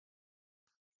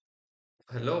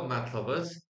Hello, math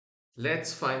lovers.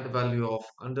 Let's find the value of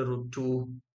under root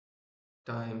 2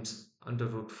 times under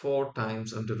root 4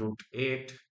 times under root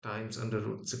 8 times under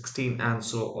root 16 and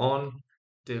so on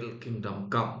till kingdom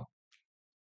come.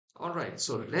 All right,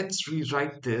 so let's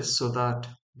rewrite this so that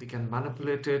we can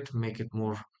manipulate it, make it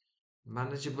more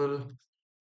manageable.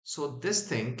 So this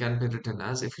thing can be written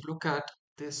as, if you look at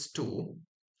this 2,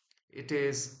 it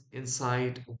is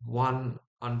inside 1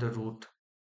 under root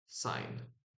sign.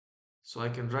 So I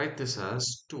can write this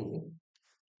as 2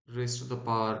 raised to the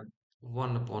power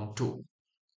 1 upon 2.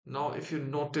 Now, if you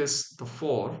notice the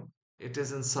 4, it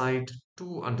is inside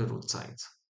 2 under root signs.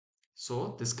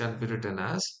 So this can be written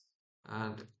as,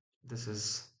 and this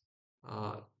is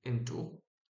into,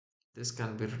 this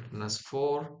can be written as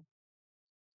 4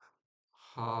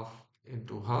 half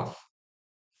into half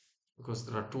because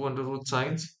there are 2 under root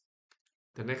signs.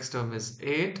 The next term is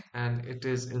 8 and it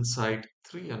is inside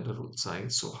 3 under root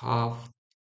signs. So half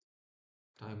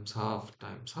times half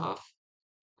times half.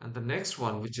 And the next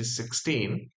one, which is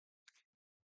 16,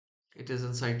 it is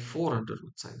inside 4 under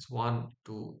root signs 1,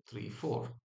 2, 3, 4.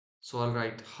 So I'll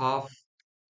write half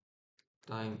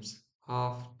times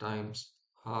half times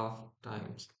half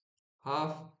times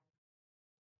half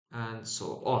and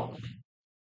so on.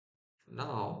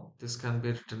 Now this can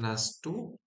be written as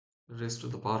 2 raised to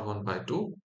the power 1 by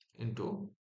 2 into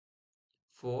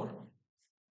 4.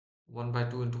 1 by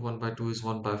 2 into 1 by 2 is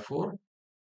 1 by 4.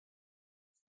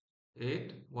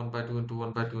 8. 1 by 2 into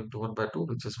 1 by 2 into 1 by 2,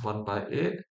 which is 1 by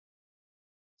 8.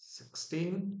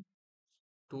 16.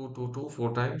 2, 2, 2,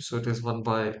 4 times. So it is 1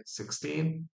 by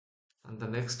 16. And the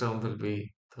next term will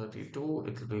be 32.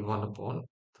 It will be 1 upon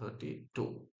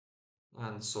 32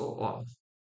 and so on,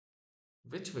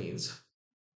 which means,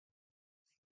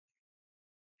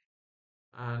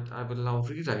 and I will now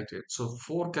rewrite it. So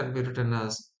 4 can be written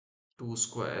as 2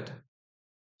 squared,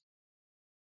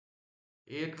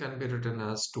 8 can be written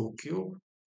as 2 cubed,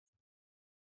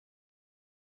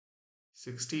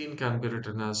 16 can be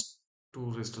written as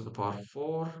 2 raised to the power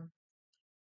 4,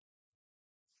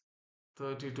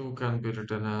 32 can be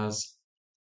written as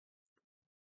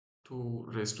 2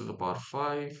 raised to the power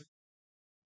 5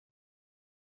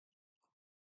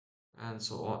 and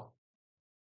so on.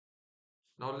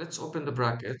 Now let's open the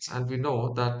brackets and we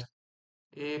know that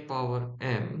a power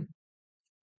m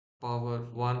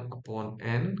power 1 upon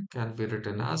n can be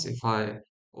written as, if I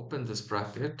open this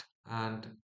bracket and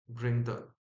bring the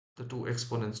two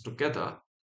exponents together,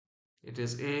 it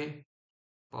is a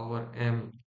power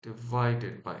m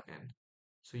divided by n.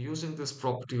 So using this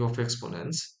property of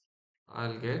exponents,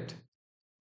 I'll get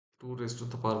 2 raised to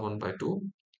the power 1 by 2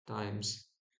 times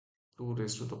 2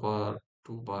 raised to the power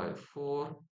 2 by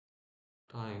 4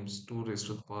 times 2 raised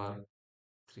to the power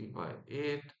 3 by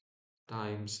 8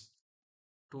 times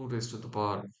 2 raised to the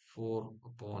power 4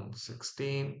 upon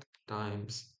 16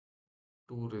 times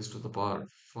 2 raised to the power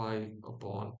 5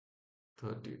 upon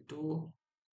 32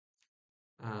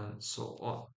 and so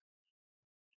on.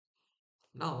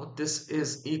 Now this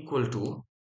is equal to,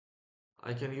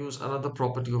 I can use another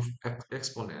property of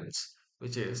exponents,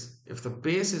 which is if the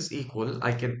base is equal,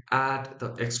 I can add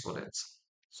the exponents.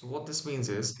 So what this means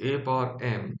is a power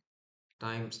m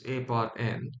times a power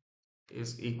n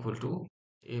is equal to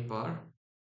a power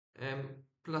m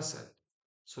plus n.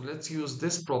 So let's use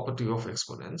this property of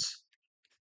exponents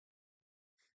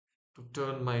to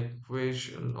turn my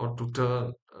equation, or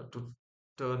to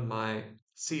turn my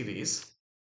series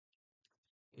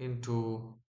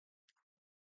into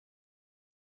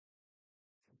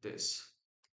this.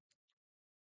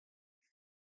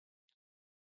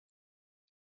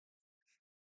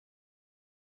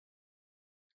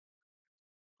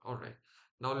 All right.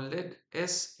 Now let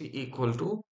s be equal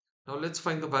to, now let's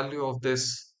find the value of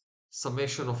this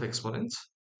summation of exponents.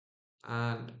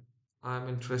 And I'm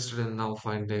interested in now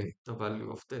finding the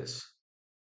value of this.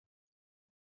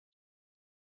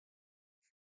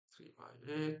 3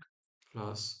 by 8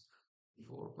 plus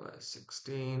 4 by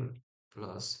 16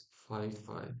 plus 5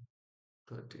 by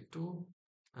 32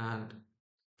 and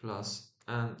plus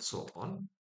and so on.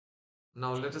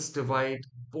 Now let us divide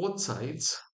both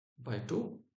sides by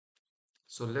 2.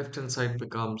 So left hand side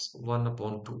becomes 1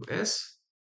 upon 2s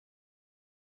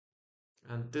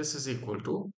and this is equal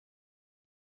to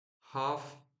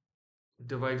half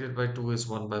divided by 2 is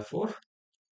 1 by 4,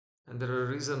 and there are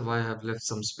a reason why I have left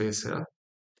some space here.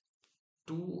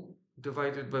 2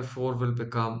 divided by 4 will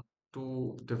become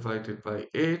 2 divided by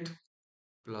 8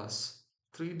 plus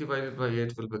 3 divided by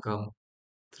 8 will become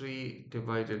 3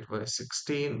 divided by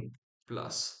 16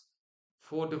 plus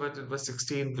 4 divided by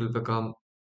 16 will become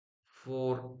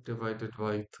 4 divided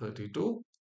by 32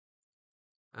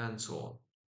 and so on.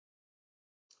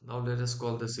 Now let us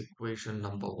call this equation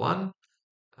number 1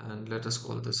 and let us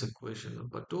call this equation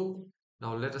number 2.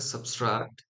 Now let us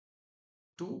subtract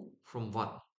 2 from 1.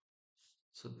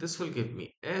 So this will give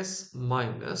me s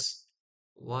minus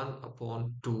 1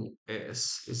 upon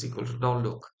 2s is equal to, now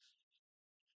look,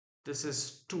 this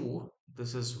is 2,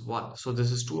 this is 1. So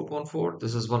this is 2 upon 4,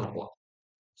 this is 1 upon.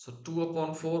 So 2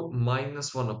 upon 4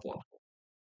 minus 1 upon 4.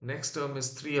 Next term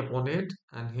is 3 upon 8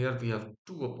 and here we have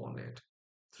 2 upon 8.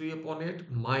 3 upon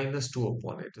 8 minus 2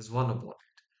 upon 8 is 1 upon 8.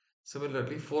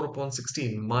 Similarly, 4 upon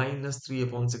 16 minus 3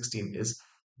 upon 16 is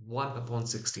 1 upon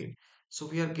 16. So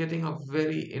we are getting a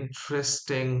very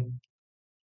interesting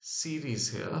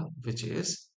series here, which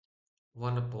is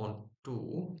 1 upon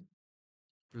 2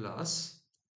 plus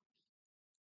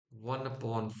 1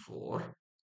 upon 4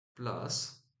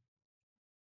 plus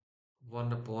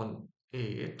 1 upon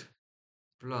 8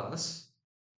 plus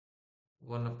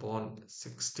 1 upon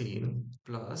 16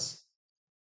 plus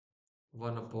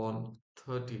 1 upon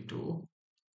 32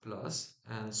 plus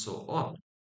and so on.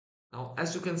 Now,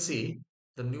 as you can see,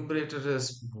 the numerator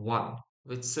is 1,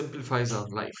 which simplifies our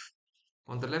life.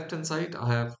 On the left hand side, I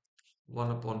have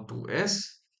 1 upon 2s,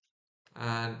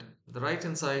 and the right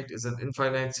hand side is an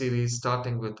infinite series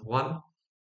starting with 1,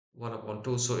 1 upon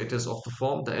 2. So it is of the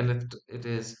form, the nth, it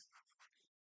is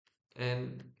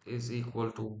n is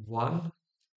equal to 1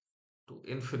 to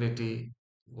infinity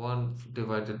 1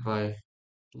 divided by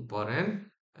 2 power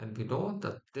n, and we know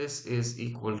that this is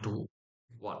equal to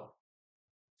 1.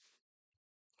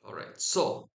 All right,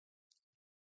 so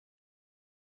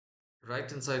right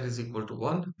hand side is equal to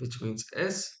 1, which means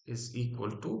s is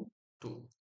equal to 2.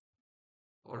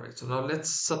 All right, so now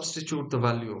let's substitute the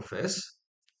value of s.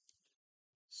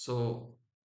 So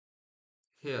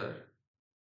here,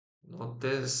 now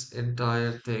this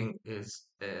entire thing is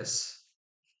s.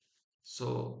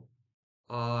 So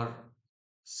our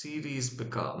series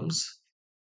becomes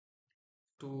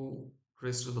 2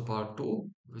 raised to the power 2,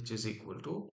 which is equal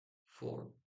to 4.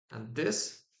 And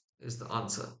this is the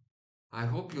answer. I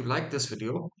hope you liked this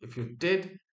video. If you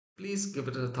did, please give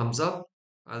it a thumbs up.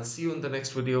 I'll see you in the next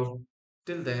video.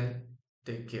 Till then,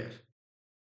 take care.